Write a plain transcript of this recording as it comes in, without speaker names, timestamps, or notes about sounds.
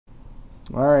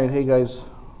Alright, hey guys,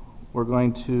 we're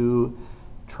going to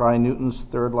try Newton's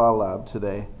third law lab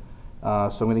today. So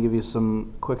I'm going to give you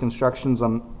some quick instructions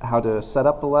on how to set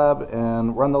up the lab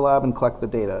and run the lab and collect the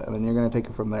data, and then you're going to take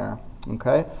it from there.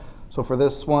 Okay, so for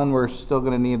this one we're still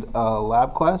going to need a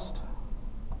LabQuest,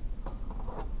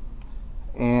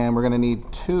 and we're going to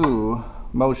need 2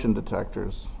 motion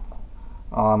detectors.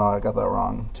 Oh no, I got that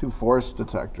wrong. 2 force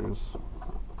detectors.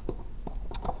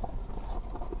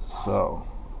 So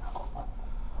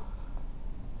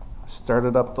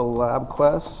started up the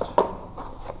LabQuest,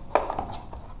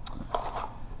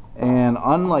 and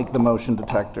unlike the motion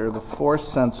detector, the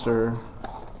force sensor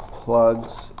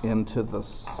plugs into the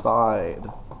side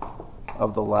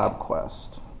of the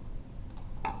LabQuest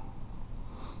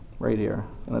right here,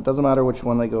 and it doesn't matter which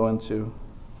one they go into.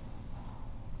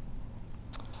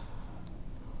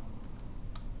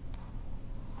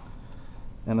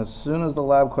 And as soon as the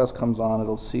LabQuest comes on,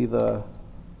 it'll see the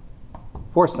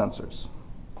force sensors.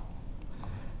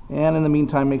 And in the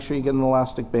meantime, make sure you get an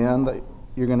elastic band that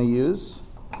you're going to use.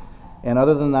 And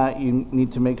other than that, you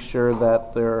need to make sure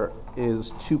that there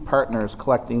is 2 partners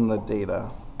collecting the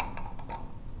data.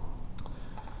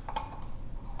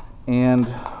 And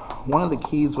one of the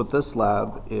keys with this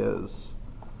lab is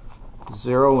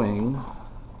zeroing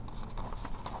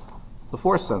the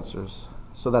force sensors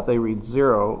so that they read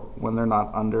 0 when they're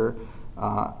not under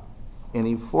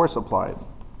any force applied.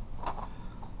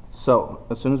 So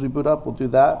as soon as we boot up, we'll do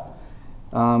that.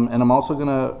 And I'm also going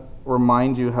to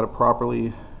remind you how to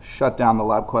properly shut down the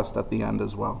LabQuest at the end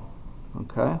as well.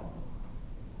 Okay?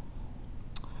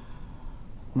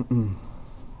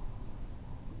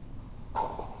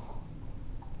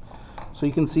 So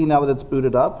you can see now that it's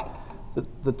booted up,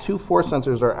 the 2 force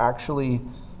sensors are actually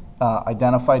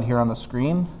identified here on the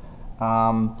screen,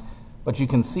 but you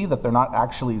can see that they're not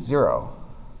actually 0.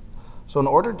 So in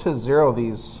order to zero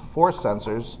these force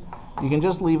sensors, you can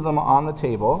just leave them on the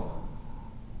table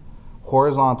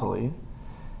horizontally,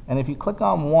 and if you click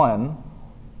on one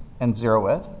and zero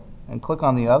it, and click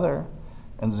on the other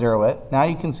and zero it, now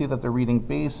you can see that they're reading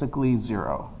basically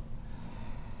 0.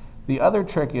 The other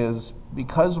trick is,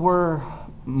 because we're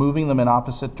moving them in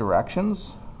opposite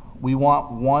directions, we want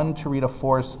one to read a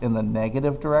force in the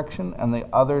negative direction and the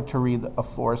other to read a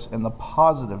force in the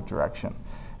positive direction.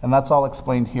 And that's all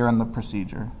explained here in the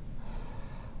procedure.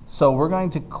 So we're going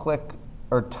to click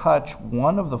or touch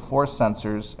one of the force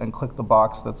sensors and click the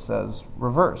box that says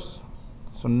reverse.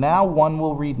 So now one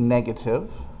will read negative.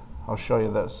 I'll show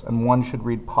you this. And one should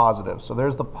read positive. So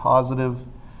there's the positive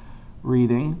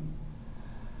reading,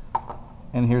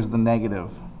 and here's the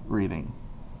negative reading.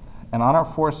 And on our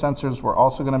force sensors, we're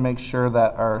also going to make sure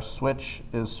that our switch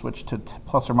is switched to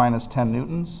plus or minus 10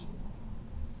 newtons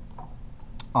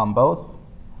on both.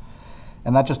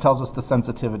 And that just tells us the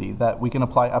sensitivity, that we can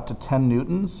apply up to 10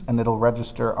 newtons and it'll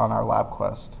register on our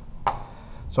LabQuest.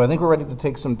 So I think we're ready to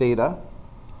take some data.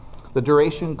 The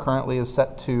duration currently is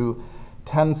set to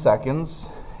 10 seconds,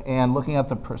 and looking at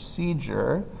the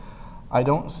procedure, I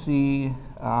don't see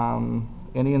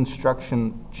any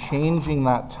instruction changing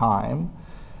that time.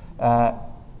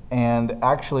 And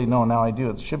actually, no, now I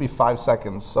do. It should be 5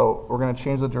 seconds. So we're going to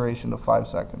change the duration to 5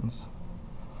 seconds.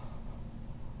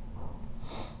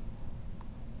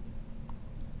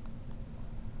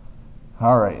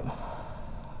 All right,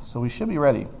 so we should be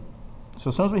ready.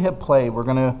 So as soon as we hit play, we're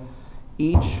going to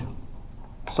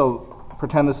so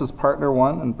pretend this is partner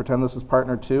 1 and pretend this is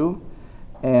partner 2,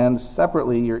 and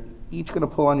separately you're each going to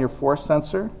pull on your force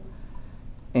sensor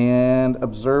and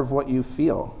observe what you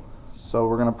feel. So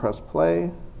we're going to press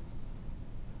play,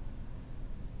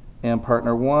 and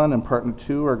partner 1 and partner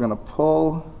 2 are going to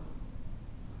pull,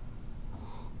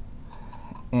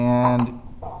 and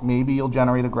maybe you'll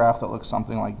generate a graph that looks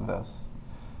something like this.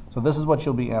 So this is what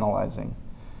you'll be analyzing.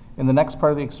 In the next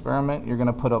part of the experiment, you're going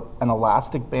to put an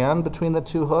elastic band between the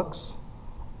 2 hooks,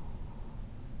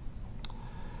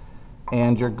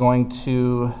 and you're going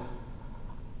to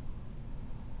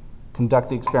conduct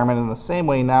the experiment in the same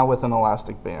way, now with an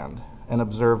elastic band, and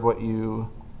observe what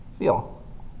you feel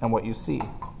and what you see.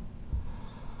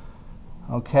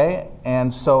 Okay,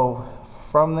 and so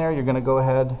from there, you're going to go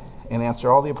ahead and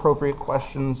answer all the appropriate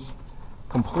questions,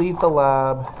 complete the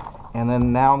lab, and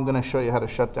then now I'm going to show you how to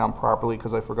shut down properly,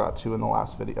 because I forgot to in the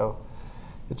last video.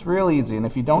 It's real easy, and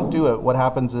if you don't do it, what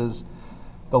happens is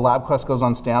the LabQuest goes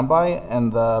on standby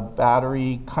and the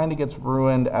battery kind of gets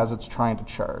ruined as it's trying to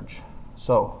charge.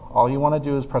 So all you want to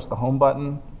do is press the home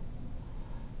button,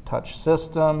 touch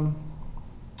system,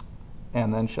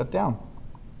 and then shut down.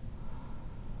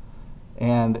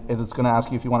 And it is going to ask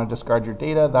you if you want to discard your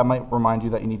data. That might remind you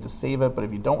that you need to save it, but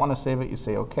if you don't want to save it, you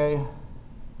say OK, and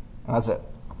that's it.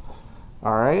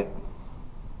 All right.